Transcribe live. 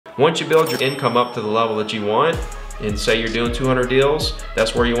Once you build your income up to the level that you want, and say you're doing 200 deals,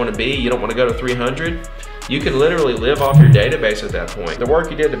 that's where you want to be, you don't want to go to 300, you can literally live off your database at that point. The work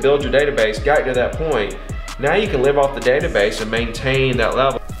you did to build your database got you to that point. Now you can live off the database and maintain that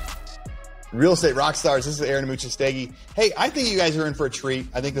level. Real Estate Rockstars, this is Aaron Amuchastegui. Hey, I think you guys are in for a treat.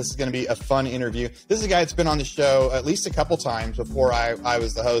 I think this is going to be a fun interview. This is a guy that's been on the show at least a couple times before I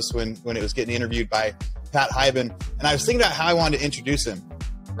was the host when it was getting interviewed by Pat Hiban. And I was thinking about how I wanted to introduce him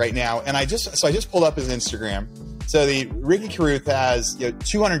right now. And I just pulled up his Instagram. So the Ricky Carruth has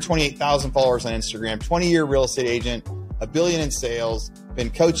 228,000 followers on Instagram, 20-year real estate agent, $1 billion in sales, been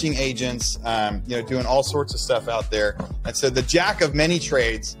coaching agents, doing all sorts of stuff out there. And so the jack of many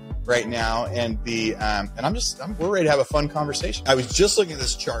trades right now, and we're ready to have a fun conversation. I was just looking at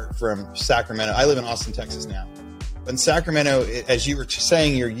this chart from Sacramento. I live in Austin, Texas now. But in Sacramento, as you were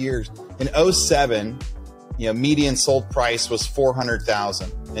saying, your years in 07, median sold price was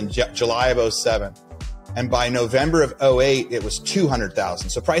 400,000 in July of 07. And by November of 08, it was 200,000.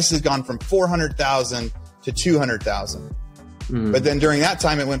 So prices have gone from 400,000 to 200,000. But then during that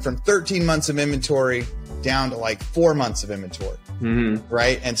time, it went from 13 months of inventory down to like 4 months of inventory.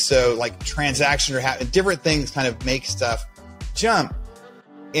 Right. And so like transactions are happening, different things kind of make stuff jump.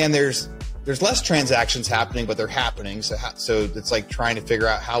 And there's less transactions happening, but they're happening. So it's like trying to figure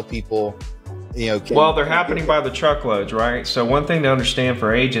out how people, well, they're happening by the truckloads, right? So one thing to understand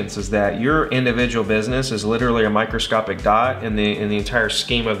for agents is that your individual business is literally a microscopic dot in the entire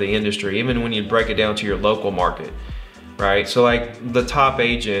scheme of the industry, even when you break it down to your local market, right? So like the top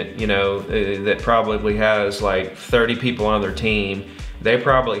agent, that probably has like 30 people on their team, they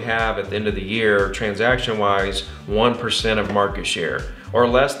probably have at the end of the year, transaction-wise, 1% of market share, or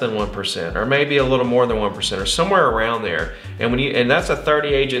less than 1%, or maybe a little more than 1%, or somewhere around there. And that's a 30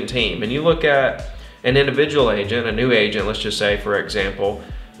 agent team. And you look at an individual agent, a new agent, let's just say, for example,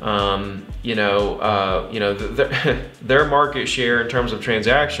 their market share in terms of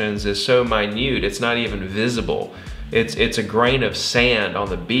transactions is so minute, it's not even visible. It's a grain of sand on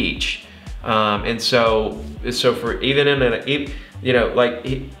the beach. And so for even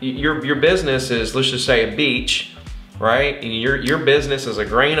your business is, let's just say, a beach, right? And your business is a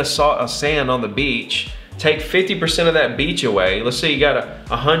grain of sand on the beach. Take 50% of that beach away. Let's say you got a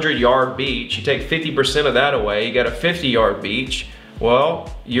 100-yard beach. You take 50% of that away. You got a 50-yard beach.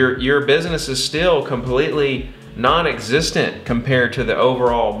 Well, your business is still completely non-existent compared to the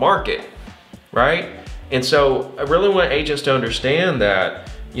overall market, right? And so I really want agents to understand that,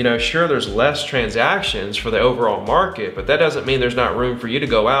 sure, there's less transactions for the overall market, but that doesn't mean there's not room for you to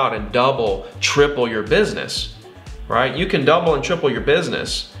go out and double, triple your business, right? You can double and triple your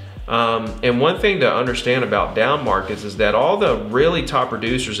business. And one thing to understand about down markets is that all the really top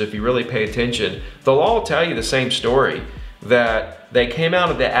producers, if you really pay attention, they'll all tell you the same story, that they came out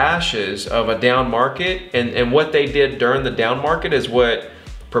of the ashes of a down market, and what they did during the down market is what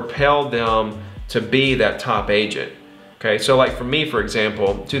propelled them to be that top agent. Okay, so like for me, for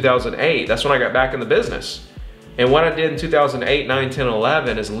example, 2008, that's when I got back in the business. And what I did in 2008, 9, 10,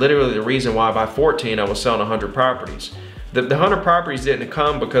 11 is literally the reason why by 14 I was selling 100 properties. The 100 properties didn't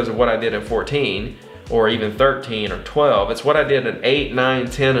come because of what I did in 14 or even 13 or 12. It's what I did in 8, 9,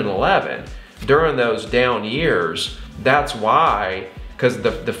 10, and 11. During those down years, that's why, because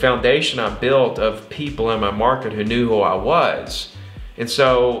the foundation I built of people in my market who knew who I was. And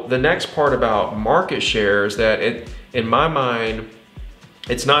so the next part about market share is that in my mind,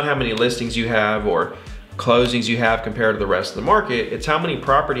 it's not how many listings you have or closings you have compared to the rest of the market. It's how many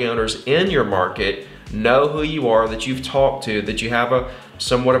property owners in your market know who you are, that you've talked to, that you have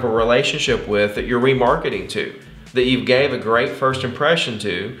somewhat of a relationship with, that you're remarketing to, that you gave a great first impression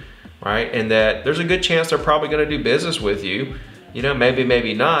to, right? And that there's a good chance they're probably going to do business with you.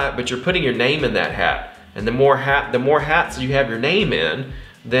 Maybe not, but you're putting your name in that hat. And the more hats you have your name in,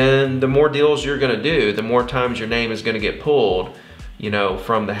 then the more deals you're going to do, the more times your name is going to get pulled,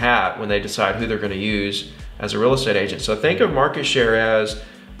 from the hat when they decide who they're going to use as a real estate agent. So think of market share as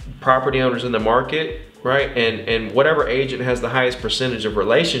property owners in the market, right? And whatever agent has the highest percentage of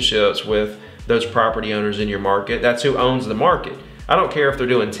relationships with those property owners in your market, that's who owns the market. I don't care if they're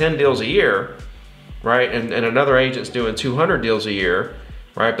doing 10 deals a year, right? And another agent's doing 200 deals a year,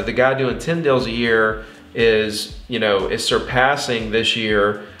 right? But the guy doing 10 deals a year is surpassing this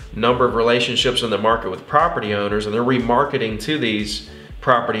year number of relationships in the market with property owners, and they're remarketing to these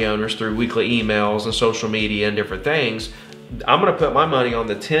property owners through weekly emails and social media and different things. I'm going to put my money on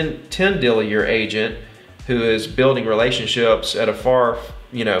the 10 deal a year agent who is building relationships at a far,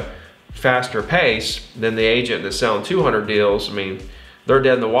 faster pace than the agent that's selling 200 deals. I mean, they're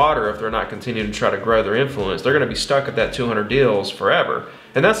dead in the water if they're not continuing to try to grow their influence. They're going to be stuck at that 200 deals forever.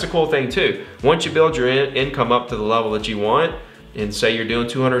 And that's the cool thing too. Once you build your income up to the level that you want, and say you're doing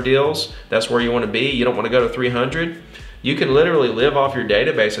 200 deals, that's where you want to be, you don't want to go to 300, you can literally live off your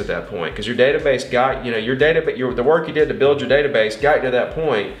database at that point, because your database got, your database, the work you did to build your database got you to that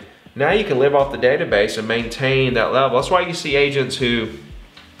point. Now you can live off the database and maintain that level. That's why you see agents who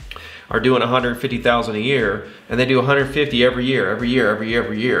are doing 150,000 a year, and they do 150 every year.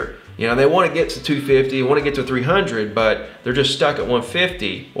 They want to get to 250, want to get to 300, but they're just stuck at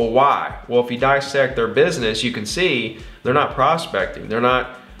 150. Well, why? Well, if you dissect their business, you can see they're not prospecting. They're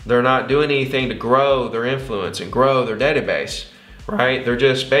not doing anything to grow their influence and grow their database, right? They're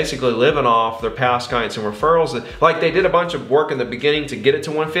just basically living off their past clients and referrals. Like, they did a bunch of work in the beginning to get it to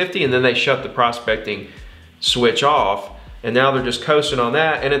 150, and then they shut the prospecting switch off. And now they're just coasting on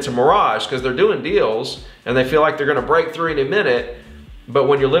that, and it's a mirage because they're doing deals and they feel like they're gonna break through in a minute. But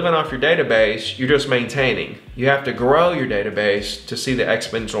when you're living off your database, you're just maintaining. You have to grow your database to see the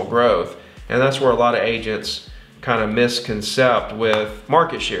exponential growth. And that's where a lot of agents kind of misconcept with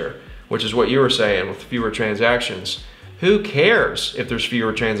market share, which is what you were saying with fewer transactions. Who cares if there's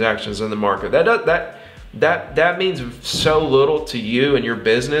fewer transactions in the market? That means so little to you and your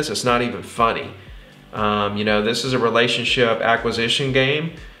business, it's not even funny. This is a relationship acquisition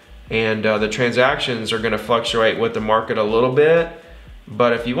game, and the transactions are going to fluctuate with the market a little bit.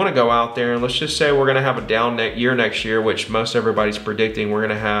 But if you want to go out there, and let's just say we're going to have a down year next year, which most everybody's predicting, we're going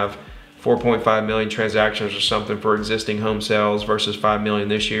to have 4.5 million transactions or something for existing home sales versus 5 million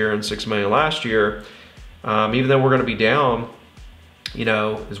this year and 6 million last year. Even though we're going to be down,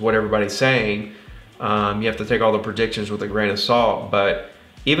 is what everybody's saying. You have to take all the predictions with a grain of salt, but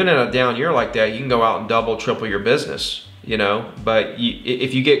even in a down year like that, you can go out and double, triple your business, but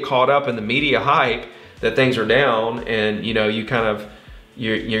if you get caught up in the media hype that things are down, and you kind of,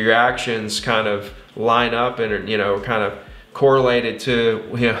 your actions kind of line up and are kind of correlated to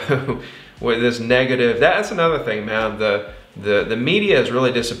with this negative. That's another thing, man. The media has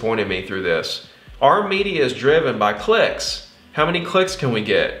really disappointed me through this. Our media is driven by clicks. How many clicks can we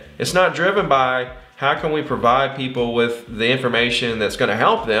get? It's not driven by how can we provide people with the information that's going to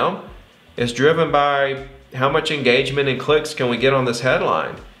help them. It's driven by how much engagement and clicks can we get on this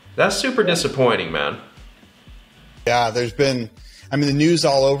headline. That's super disappointing, man. Yeah, there's been, the news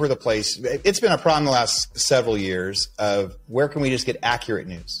all over the place. It's been a problem the last several years of where can we just get accurate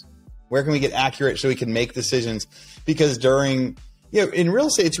news? Where can we get accurate so we can make decisions? Because during, in real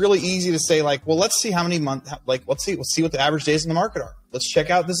estate, it's really easy to say like, well, let's see how many months, let's see what the average days in the market are. Let's check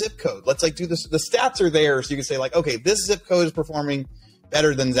out the zip code. Let's do this. The stats are there. So you can say like, okay, this zip code is performing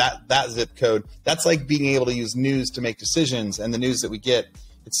better than that zip code. That's like being able to use news to make decisions, and the news that we get,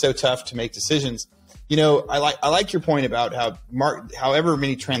 it's so tough to make decisions. I like your point about how however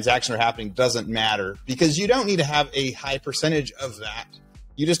many transactions are happening doesn't matter, because you don't need to have a high percentage of that.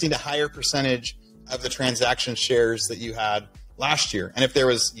 You just need a higher percentage of the transaction shares that you had last year. And if there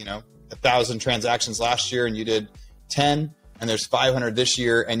was, 1,000 transactions last year and you did 10, and there's 500 this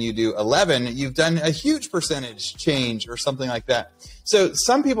year and you do 11, you've done a huge percentage change or something like that. So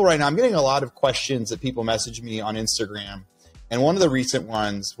some people right now, I'm getting a lot of questions that people message me on Instagram. And one of the recent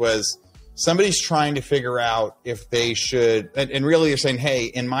ones was somebody's trying to figure out if they should, and really they're saying, hey,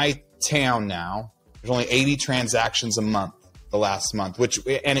 in my town now, there's only 80 transactions a month the last month,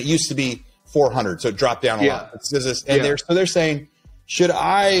 and it used to be 400. So it dropped down a lot. They're saying, should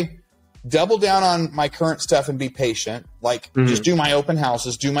I double down on my current stuff and be patient, just do my open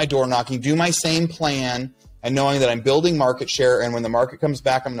houses, do my door knocking, do my same plan, and knowing that I'm building market share, and when the market comes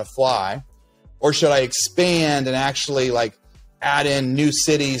back, I'm going to fly? Or should I expand and actually add in new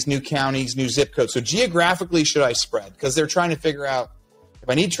cities, new counties, new zip codes? So geographically, should I spread? Because they're trying to figure out, if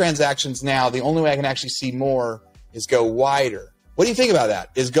I need transactions now, the only way I can actually see more is go wider. What do you think about that?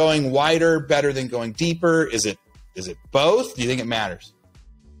 Is going wider better than going deeper? Is it both? Do you think it matters?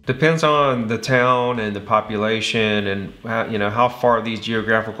 Depends on the town and the population, and how far these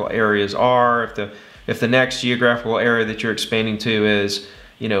geographical areas are. If the next geographical area that you're expanding to is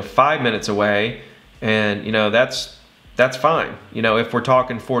 5 minutes away, and that's fine. If we're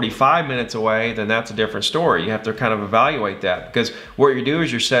talking 45 minutes away, then that's a different story. You have to kind of evaluate that, because what you do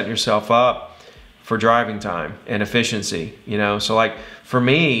is you're setting yourself up for driving time and efficiency. So for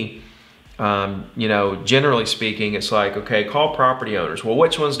me, generally speaking, it's okay, call property owners. Well,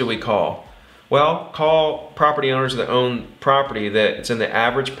 which ones do we call? Well, call property owners that own property that's in the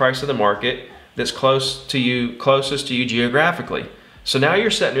average price of the market, that's closest to you geographically. So now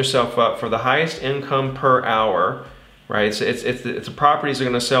you're setting yourself up for the highest income per hour, right? It's the properties that are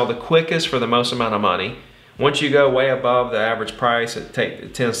going to sell the quickest for the most amount of money. Once you go way above the average price,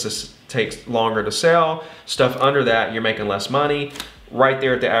 it tends to take longer to sell. Stuff under that, you're making less money. right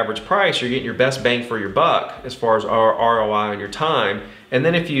there at the average price, you're getting your best bang for your buck as far as ROI on your time. And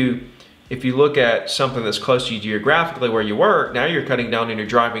then if you look at something that's close to you geographically where you work, now you're cutting down on your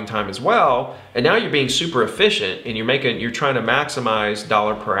driving time as well. And now you're being super efficient and you're trying to maximize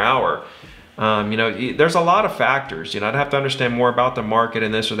dollar per hour. You know, there's a lot of factors. You know, I'd have to understand more about the market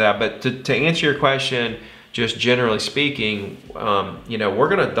and this or that. But to answer your question, just generally speaking, you know, we're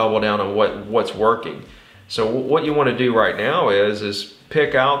going to double down on what's working. So what you want to do right now is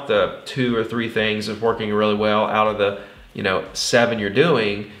pick out the 2 or 3 things that's working really well out of the, you know, 7 you're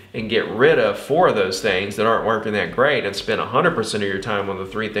doing, and get rid of 4 of those things that aren't working that great, and spend 100% of your time on the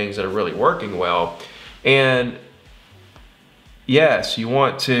 3 things that are really working well. And yes, you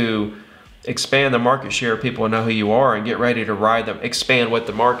want to expand the market share, people know who you are, and get ready to ride them, expand with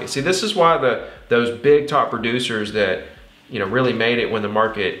the market. See, this is why those big top producers that, you know, really made it when the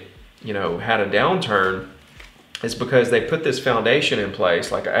market, you know, had a downturn, is because they put this foundation in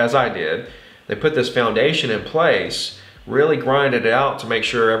place, like as I did. They put this foundation in place, really grinded it out to make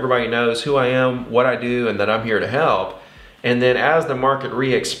sure everybody knows who I am, what I do, and that I'm here to help. And then as the market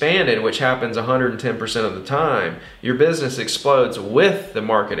re-expanded, which happens 110% of the time, your business explodes with the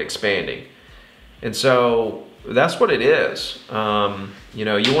market expanding. And so that's what it is. You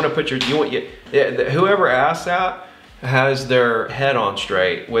know, you want to put whoever asks that has their head on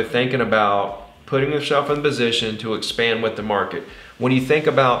straight with thinking about putting yourself in position to expand with the market. When you think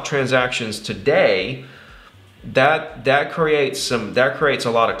about transactions today, that creates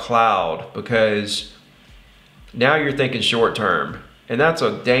a lot of cloud, because now you're thinking short term, and that's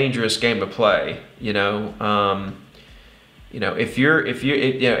a dangerous game to play. You know, if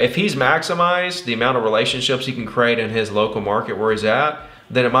he's maximized the amount of relationships he can create in his local market where he's at,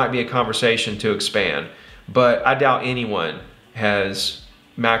 then it might be a conversation to expand. But I doubt anyone has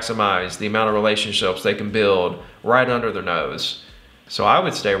maximized the amount of relationships they can build right under their nose. So I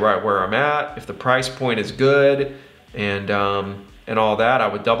would stay right where I'm at. If the price point is good and all that, I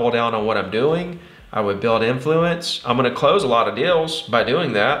would double down on what I'm doing. I would build influence. I'm going to close a lot of deals by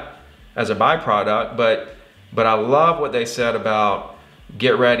doing that as a byproduct, but I love what they said about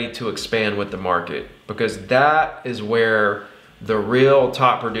get ready to expand with the market, because that is where the real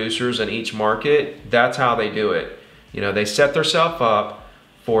top producers in each market, that's how they do it. You know, they set themselves up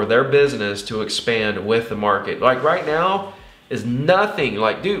for their business to expand with the market. Like right now is nothing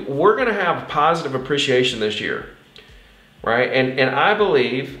like, dude, we're gonna have positive appreciation this year, right? And I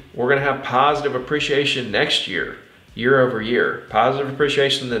believe we're gonna have positive appreciation next year, year over year, positive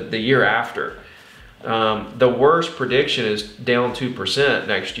appreciation the year after. The worst prediction is down 2%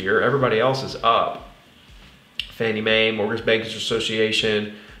 next year. Everybody else is up. Fannie Mae, Mortgage Bankers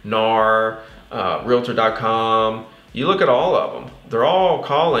Association, NAR, Realtor.com. You look at all of them; they're all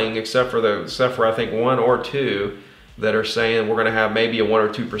calling, except for I think 1 or 2 that are saying we're going to have maybe a 1 or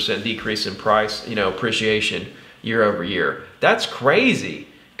 2% decrease in price, you know, appreciation year over year. That's crazy,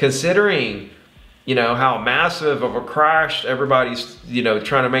 considering, you know, how massive of a crash everybody's, you know,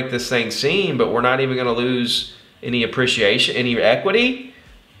 trying to make this thing seem. But we're not even going to lose any appreciation, any equity.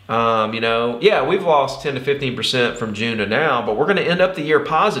 You know, yeah, we've lost 10 to 15% from June to now, but we're going to end up the year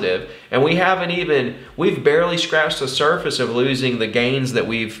positive, and we've barely scratched the surface of losing the gains that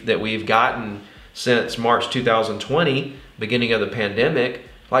we've gotten since March 2020, beginning of the pandemic.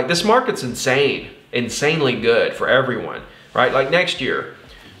 Like, this market's insanely good for everyone, right? Like next year,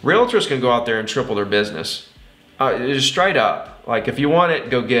 realtors can go out there and triple their business, just straight up. Like, if you want it,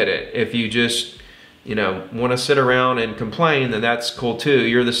 go get it. If you just, you know, want to sit around and complain, then that's cool too.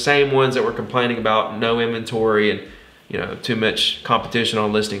 You're the same ones that were complaining about no inventory and, you know, too much competition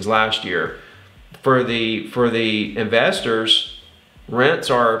on listings last year. For the investors,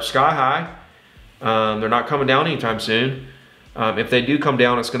 rents are sky high. They're not coming down anytime soon. If they do come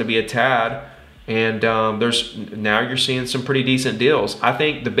down, it's going to be a tad. And now you're seeing some pretty decent deals. I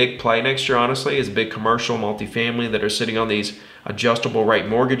think the big play next year, honestly, is big commercial multifamily that are sitting on these adjustable rate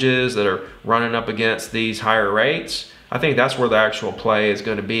mortgages that are running up against these higher rates. I think that's where the actual play is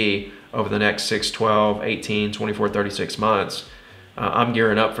going to be over the next 6, 12, 18, 24, 36 months. I'm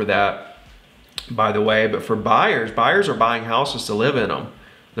gearing up for that, by the way. But for buyers are buying houses to live in them.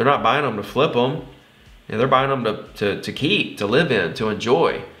 They're not buying them to flip them. And they're buying them to keep, to live in, to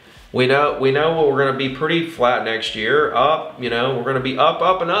enjoy. We know we're going to be pretty flat next year. Up, you know, we're going to be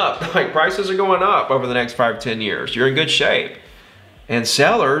up and up. Like, prices are going up over the next 5, 10 years. You're in good shape. And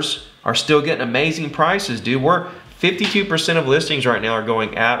sellers are still getting amazing prices, dude. 52% of listings right now are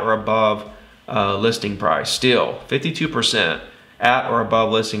going at or above listing price. Still, 52% at or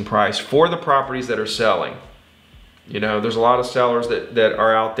above listing price for the properties that are selling. You know, there's a lot of sellers that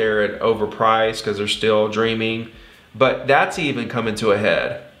are out there at overpriced because they're still dreaming. but that's even coming to a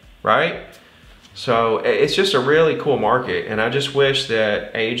head, right? So it's just a really cool market, and I just wish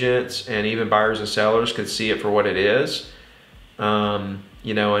that agents and even buyers and sellers could see it for what it is,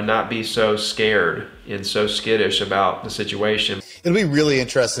 you know, and not be so scared and so skittish about the situation. It'll be really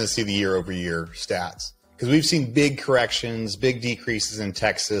interesting to see the year-over-year stats, because we've seen big corrections, big decreases in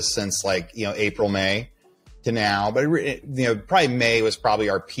Texas since, like, you know, April, May to now. But, you know, probably May was probably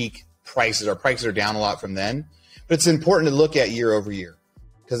our peak prices. Our prices are down a lot from then. But it's important to look at year-over-year,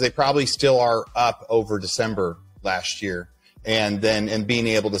 because they probably still are up over December last year. And being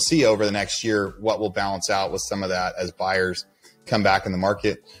able to see over the next year what will balance out with some of that as buyers come back in the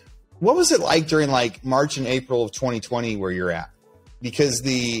market. What was it like during like March and April of 2020 where you're at? Because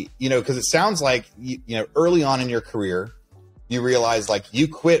because it sounds like, you know, early on in your career, you realize like you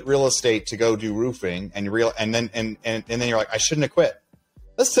quit real estate to go do roofing, and then you're like, I shouldn't have quit.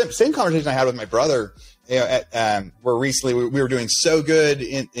 That's the same conversation I had with my brother. You know, where recently we were doing so good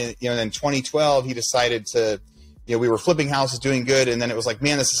in 2012, he decided to, you know, we were flipping houses, doing good, and then it was like,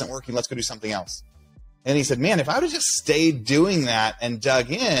 man, this isn't working. Let's go do something else. And he said, man, if I would have just stayed doing that and dug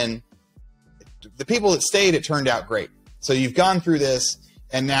in, the people that stayed, it turned out great. So you've gone through this,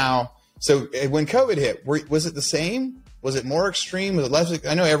 and now, so when COVID hit, was it the same? Was it more extreme? Was it less?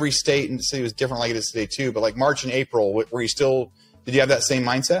 I know every state and city was different like it is today too, but like March and April, did you have that same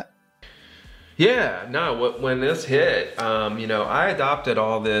mindset? Yeah, no, when this hit, you know, I adopted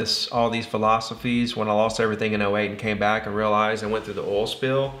all these philosophies when I lost everything in 08 and came back and realized I went through the oil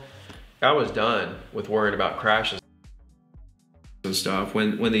spill. I was done with worrying about crashes and stuff.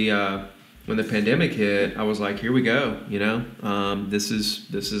 When the pandemic hit, I was like, here we go, you know, this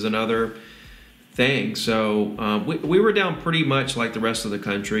is another thing. So we were down pretty much like the rest of the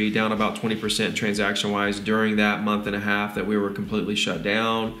country, down about 20% transaction wise during that month and a half that we were completely shut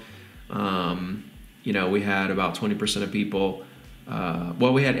down. You know, we had about 20% of people,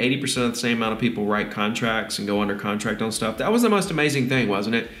 we had 80% of the same amount of people write contracts and go under contract on stuff. That was the most amazing thing,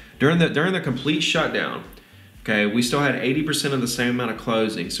 wasn't it? During the complete shutdown, okay, we still had 80% of the same amount of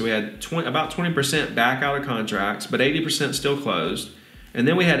closings. So we had about 20% back out of contracts, but 80% still closed. And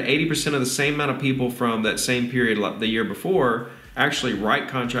then we had 80% of the same amount of people from that same period the year before actually write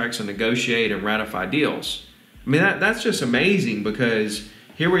contracts and negotiate and ratify deals. I mean, that's just amazing, because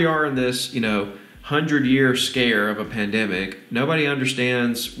here we are in this, you know, 100-year scare of a pandemic. Nobody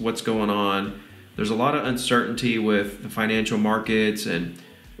understands what's going on. There's a lot of uncertainty with the financial markets and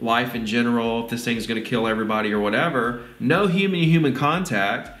life in general, if this thing is going to kill everybody or whatever. No human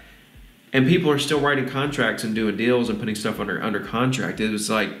contact, and people are still writing contracts and doing deals and putting stuff under contract. It was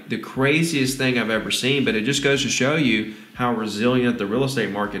like the craziest thing I've ever seen, but it just goes to show you how resilient the real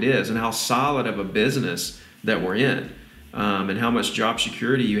estate market is and how solid of a business that we're in, and how much job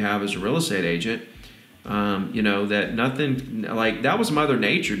security you have as a real estate agent. You know, that nothing, like, that was Mother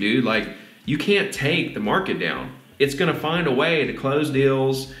Nature, dude. Like, you can't take the market down. It's going to find a way to close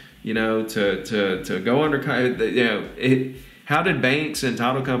deals, you know, to go under, you know, how did banks and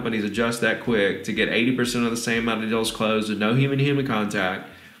title companies adjust that quick to get 80% of the same amount of deals closed with no human contact,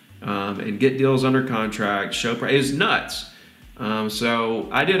 and get deals under contract, show price? It was nuts. So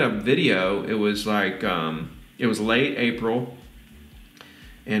I did a video. It was like, it was late April,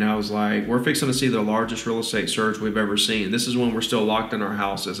 and I was like, we're fixing to see the largest real estate surge we've ever seen. This is when we're still locked in our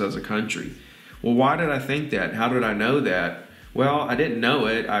houses as a country. Well, why did I think that? How did I know that? Well, I didn't know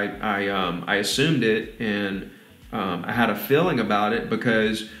it. I assumed it, and I had a feeling about it,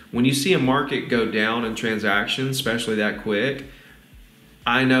 because when you see a market go down in transactions, especially that quick,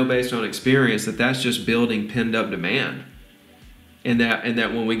 I know based on experience that that's just building pinned up demand. And that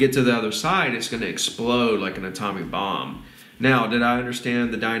when we get to the other side, it's going to explode like an atomic bomb. Now, did I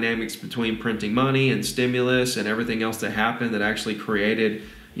understand the dynamics between printing money and stimulus and everything else that happened that actually created,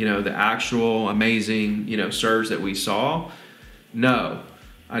 you know, the actual amazing, you know, surge that we saw? No,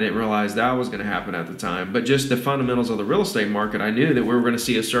 I didn't realize that was going to happen at the time. But just the fundamentals of the real estate market, I knew that we were going to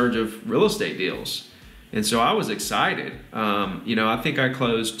see a surge of real estate deals. And so I was excited. You know, I think I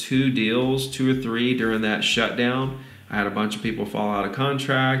closed 2 or 3 during that shutdown. I had a bunch of people fall out of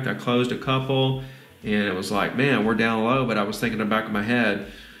contract. I closed a couple, and it was like, man, we're down low. But I was thinking in the back of my head,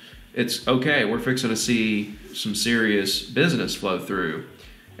 it's okay. We're fixing to see some serious business flow through.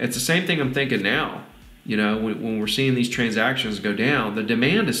 It's the same thing I'm thinking now. You know, when we're seeing these transactions go down, the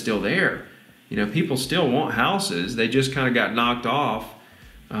demand is still there. You know, people still want houses. They just kind of got knocked off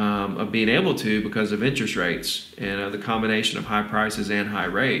of being able to because of interest rates and the combination of high prices and high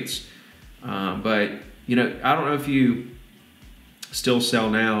rates. But, you know, I don't know if you still sell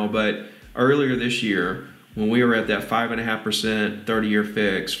now, but earlier this year, when we were at that 5.5% 30-year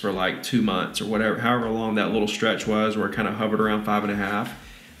fix for like 2 months or whatever, however long that little stretch was, where it kind of hovered around 5.5,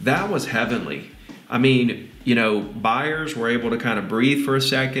 that was heavenly. I mean, you know, buyers were able to kind of breathe for a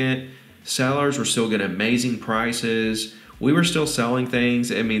second. Sellers were still getting amazing prices. We were still selling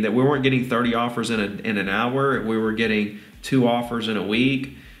things. I mean, that we weren't getting 30 offers in an hour. We were getting 2 offers in a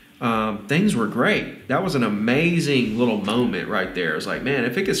week. Things were great. That was an amazing little moment right there. It's like, man,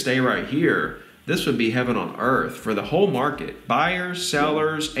 if it could stay right here, this would be heaven on earth for the whole market. Buyers,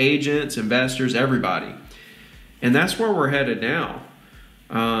 sellers, agents, investors, everybody. And that's where we're headed now.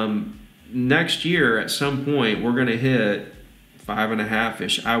 Next year, at some point, we're going to hit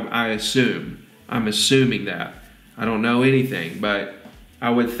 5.5-ish. I assume. I'm assuming that. I don't know anything, but I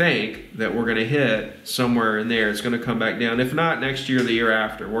would think that we're going to hit somewhere in there. It's going to come back down. If not next year, the year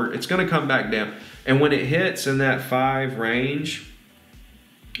after, it's going to come back down. And when it hits in that 5 range,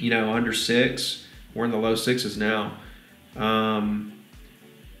 you know, under 6, we're in the low 6s now.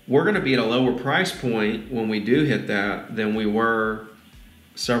 We're going to be at a lower price point when we do hit that than we were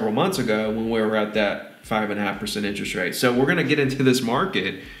several months ago when we were at that 5.5% interest rate. So we're going to get into this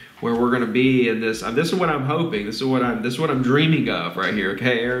market where we're going to be in this. This is what I'm hoping. This is what I'm dreaming of right here.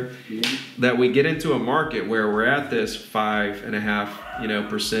 Okay, Aaron, that we get into a market where we're at this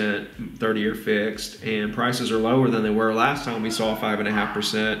 5.5%, 30-year fixed, and prices are lower than they were last time we saw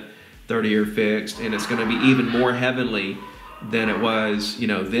 5.5%, 30-year fixed, and it's going to be even more heavenly than it was, you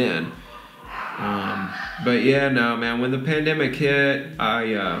know, then. But yeah, no, man. When the pandemic hit,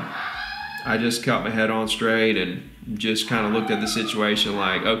 I just kept my head on straight and just kind of looked at the situation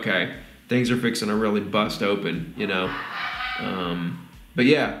like, okay, things are fixing to really bust open, you know. But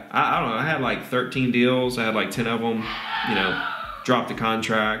yeah, I don't know. I had like 13 deals. I had like 10 of them, you know, dropped the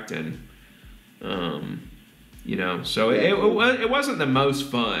contract, and you know, so it wasn't the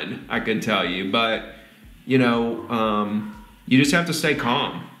most fun, I can tell you, but you know, you just have to stay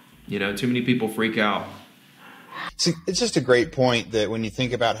calm. You know, too many people freak out. See, it's just a great point that when you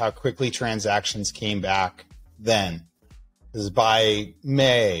think about how quickly transactions came back then, because by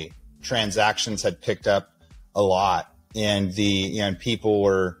May, transactions had picked up a lot, and and people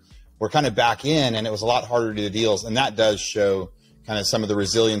were kind of back in, and it was a lot harder to do the deals. And that does show kind of some of the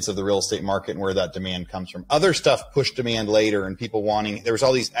resilience of the real estate market and where that demand comes from. Other stuff pushed demand later, and people wanting, there was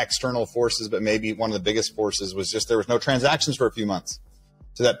all these external forces, but maybe one of the biggest forces was just there was no transactions for a few months.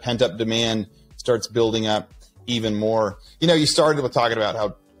 So that pent up demand starts building up even more. You know, you started with talking about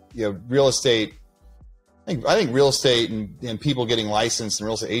how, you know, real estate, I think real estate and people getting licensed and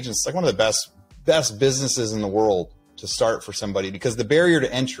real estate agents, it's like one of the best businesses in the world to start for somebody, because the barrier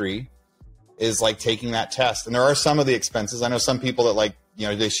to entry is like taking that test. And there are some of the expenses. I know some people that, like, you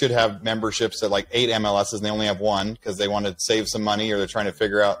know, they should have memberships at like 8 MLSs and they only have 1 because they want to save some money or they're trying to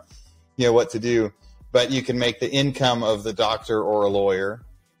figure out, you know, what to do. But you can make the income of the doctor or a lawyer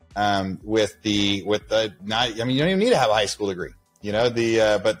with the not. I mean, you don't even need to have a high school degree, you know.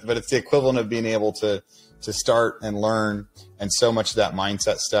 But it's the equivalent of being able to start and learn, and so much of that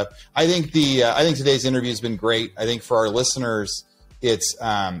mindset stuff. I think today's interview has been great. I think for our listeners, it's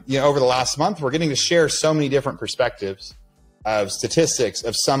you know, over the last month, we're getting to share so many different perspectives of statistics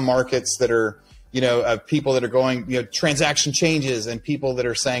of some markets that are, you know, of people that are going, you know, transaction changes, and people that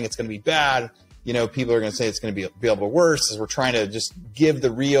are saying it's going to be bad. You know, people are going to say it's going to be able to worse, as we're trying to just give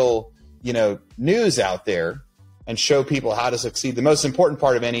the real, you know, news out there and show people how to succeed. The most important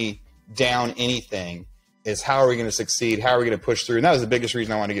part of anything is how are we going to succeed? How are we going to push through? And that was the biggest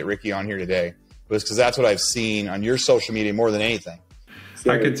reason I wanted to get Ricky on here today, was because that's what I've seen on your social media more than anything.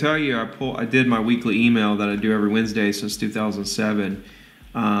 I could tell you, I did my weekly email that I do every Wednesday since 2007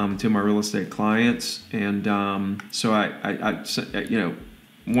 to my real estate clients, and so I you know,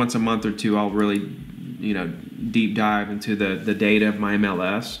 once a month or two, I'll really, you know, deep dive into the data of my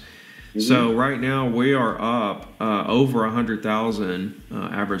MLS. Mm-hmm. So right now we are up over 100,000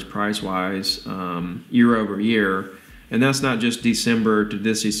 average price wise year over year, and that's not just December to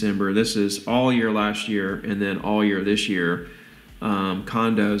this December. This is all year last year and then all year this year.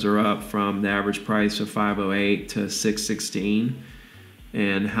 Condos are up from the average price of 508 to 616,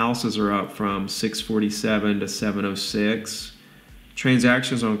 and houses are up from 647 to 706.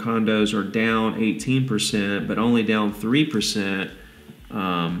 Transactions on condos are down 18%, but only down 3%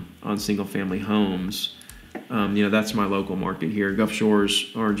 on single-family homes. You know, that's my local market here, Gulf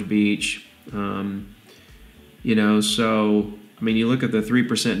Shores, Orange Beach. You know, so, I mean, you look at the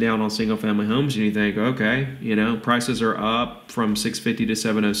 3% down on single-family homes and you think, okay, you know, prices are up from 650 to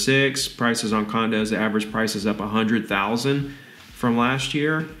 706. Prices on condos, the average price is up 100,000 from last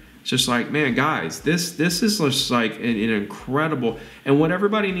year. It's just like, man, guys, this is just like an incredible, and what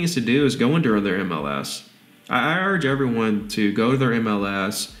everybody needs to do is go into their MLS I urge everyone to go to their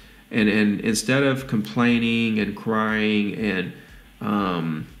MLS and instead of complaining and crying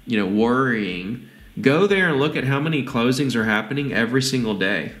and worrying, go there and look at how many closings are happening every single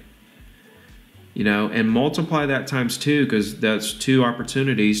day. And multiply that times 2, because that's 2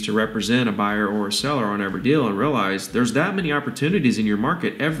 opportunities to represent a buyer or a seller on every deal, and realize there's that many opportunities in your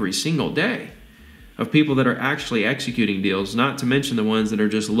market every single day of people that are actually executing deals, not to mention the ones that are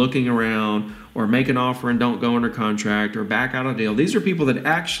just looking around or make an offer and don't go under contract or back out of a deal. These are people that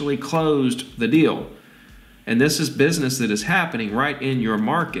actually closed the deal. And this is business that is happening right in your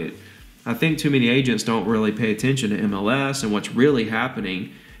market. I think too many agents don't really pay attention to MLS and what's really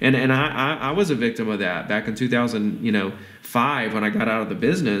happening. And I was a victim of that back in 2005 when I got out of the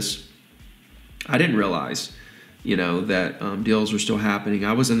business. I didn't realize, that deals were still happening.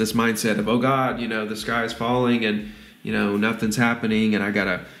 I was in this mindset of, oh God, the sky is falling and, nothing's happening and I got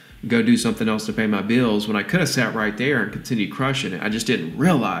to go do something else to pay my bills, when I could have sat right there and continued crushing it. I just didn't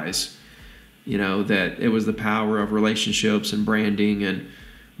realize, that it was the power of relationships and branding, and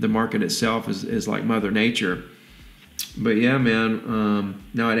the market itself is like Mother Nature. But yeah, man,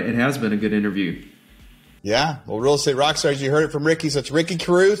 no, it has been a good interview. Yeah. Well, Real Estate Rockstars, you heard it from Ricky. So it's Ricky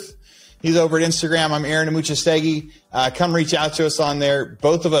Carruth. He's over at Instagram. I'm Aaron Amuchastegui. Come reach out to us on there.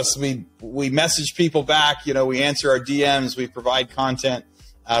 Both of us, we message people back. We answer our DMs. We provide content.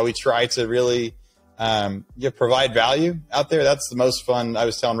 We try to really provide value out there. That's the most fun. I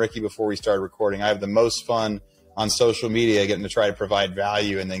was telling Ricky before we started recording, I have the most fun on social media, getting to try to provide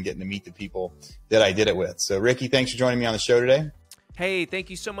value and then getting to meet the people that I did it with. So Ricky, thanks for joining me on the show today. Hey, thank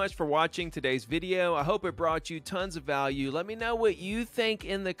you so much for watching today's video. I hope it brought you tons of value. Let me know what you think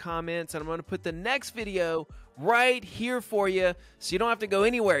in the comments, and I'm going to put the next video right here for you so you don't have to go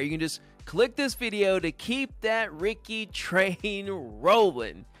anywhere. You can just click this video to keep that Ricky train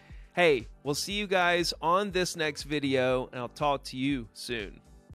rolling. Hey, we'll see you guys on this next video, and I'll talk to you soon.